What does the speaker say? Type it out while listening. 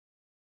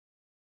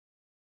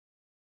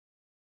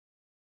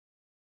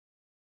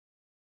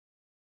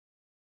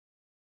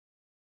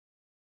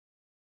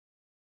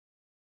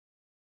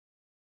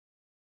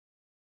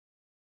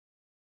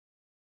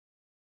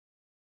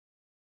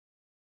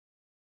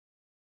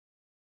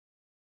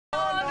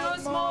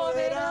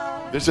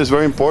This is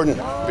very important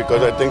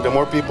because I think the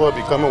more people have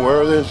become aware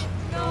of this,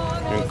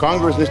 and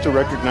Congress needs to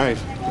recognize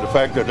the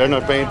fact that they're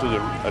not paying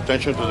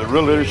attention to the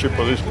real leadership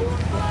of this.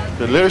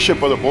 The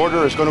leadership of the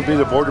border is going to be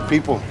the border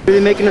people. Are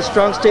you making a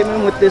strong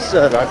statement with this?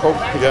 I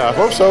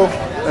hope so.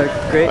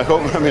 Great.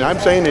 I mean, I'm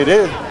saying it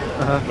is.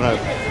 But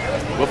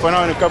we'll find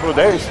out in a couple of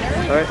days.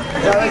 All right.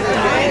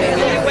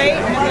 You wait,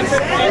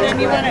 and then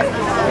you want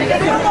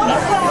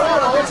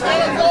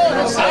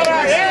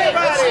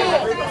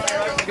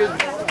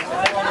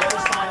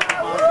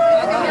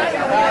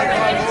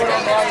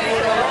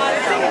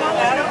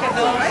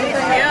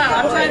Yeah,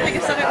 I'm trying to think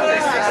of something.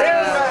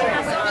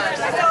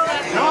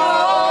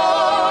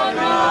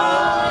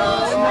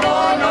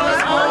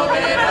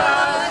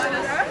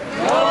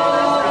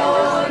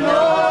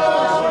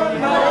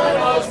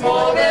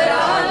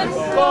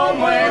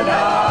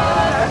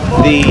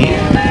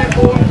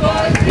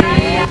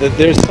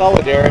 There's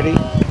solidarity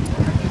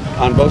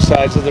on both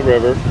sides of the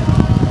river,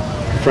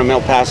 from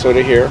El Paso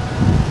to here.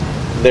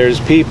 There's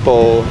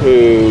people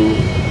who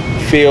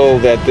feel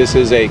that this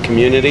is a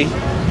community.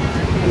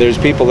 There's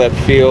people that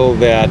feel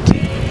that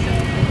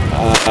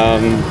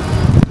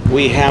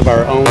we have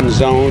our own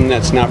zone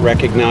that's not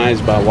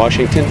recognized by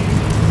Washington.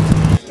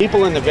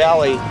 People in the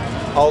valley,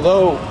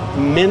 although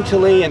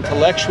mentally,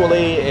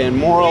 intellectually, and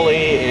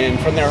morally, and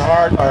from their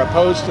heart are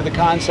opposed to the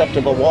concept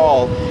of a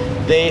wall,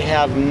 they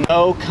have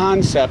no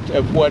concept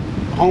of what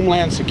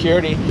Homeland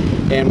Security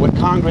and what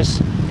Congress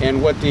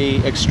and what the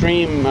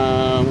extreme,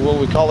 what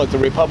we call it, the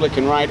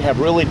Republican right, have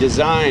really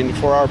designed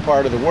for our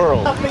part of the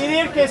world.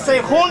 Pedir que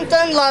se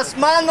junten las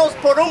manos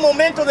por un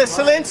momento de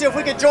silencio. If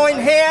we could join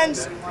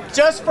hands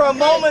just for a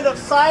moment of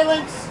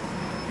silence.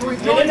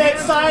 And in that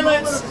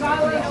silence,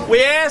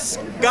 we ask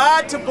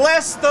God to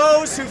bless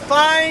those who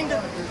find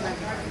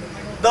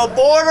the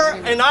border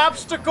an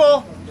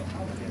obstacle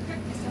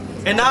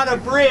and not a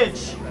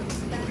bridge.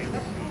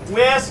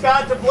 We ask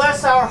God to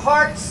bless our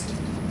hearts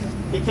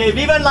y que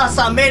vivan las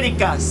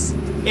Américas.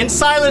 In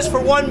silence for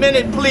 1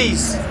 minute,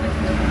 please.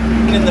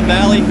 In the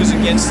valley, who's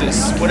against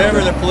this?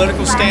 Whatever their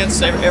political stance,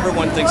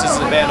 everyone thinks this is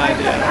a bad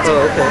idea.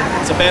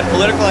 It's a bad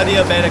political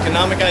idea, a bad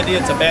economic idea,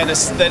 it's a bad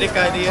aesthetic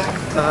idea.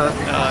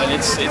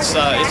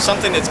 It's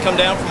something that's come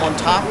down from on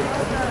top,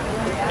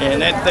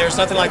 and there's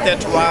nothing like that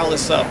to rile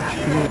us up.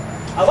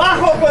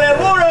 Abajo con el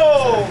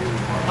muro!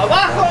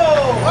 Abajo!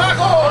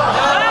 Abajo!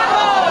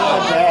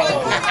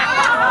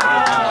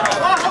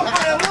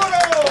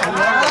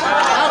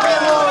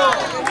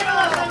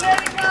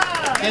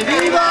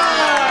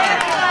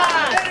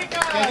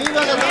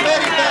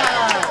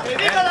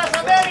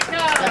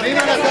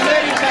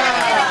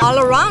 All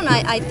around,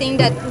 I think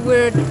that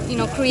we're,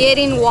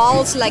 creating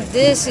walls like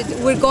this.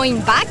 We're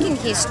going back in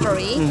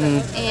history,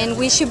 and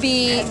we should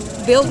be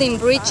building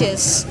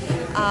bridges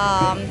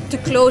to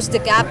close the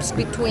gaps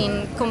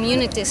between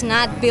communities,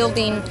 not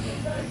building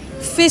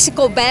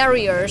physical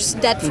barriers.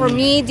 That, for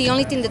me, the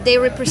only thing that they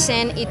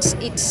represent,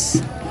 it's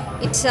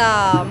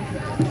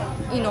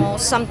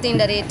something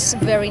that it's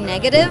very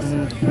negative,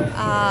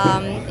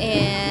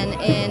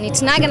 and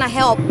it's not gonna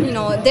help.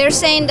 They're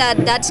saying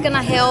that that's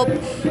gonna help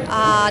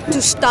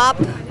to stop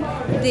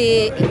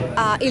the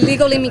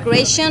illegal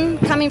immigration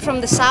coming from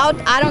the south.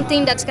 I don't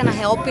think that's gonna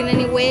help in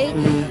any way.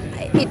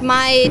 It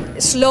might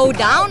slow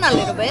down a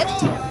little bit,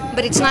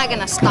 but it's not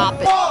gonna stop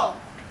it.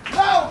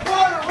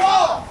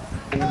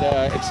 And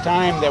it's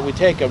time that we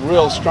take a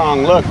real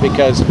strong look,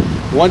 because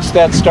once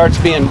that starts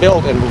being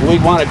built, and we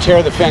want to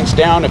tear the fence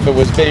down, if it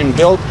was being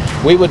built,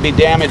 we would be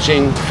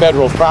damaging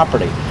federal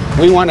property.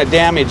 We want to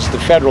damage the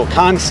federal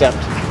concept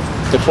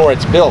before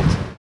it's built.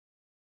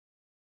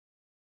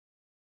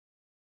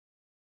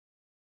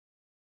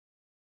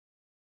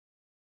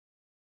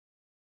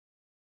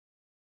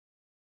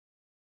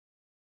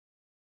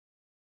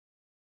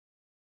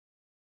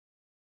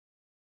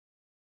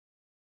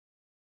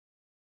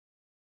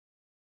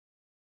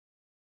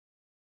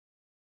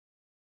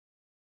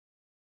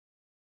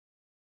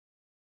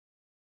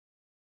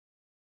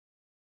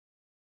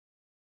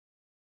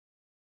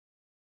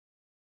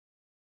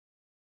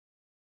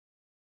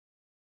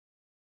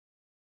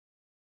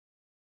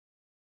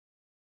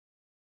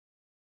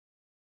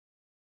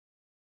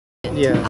 Yeah.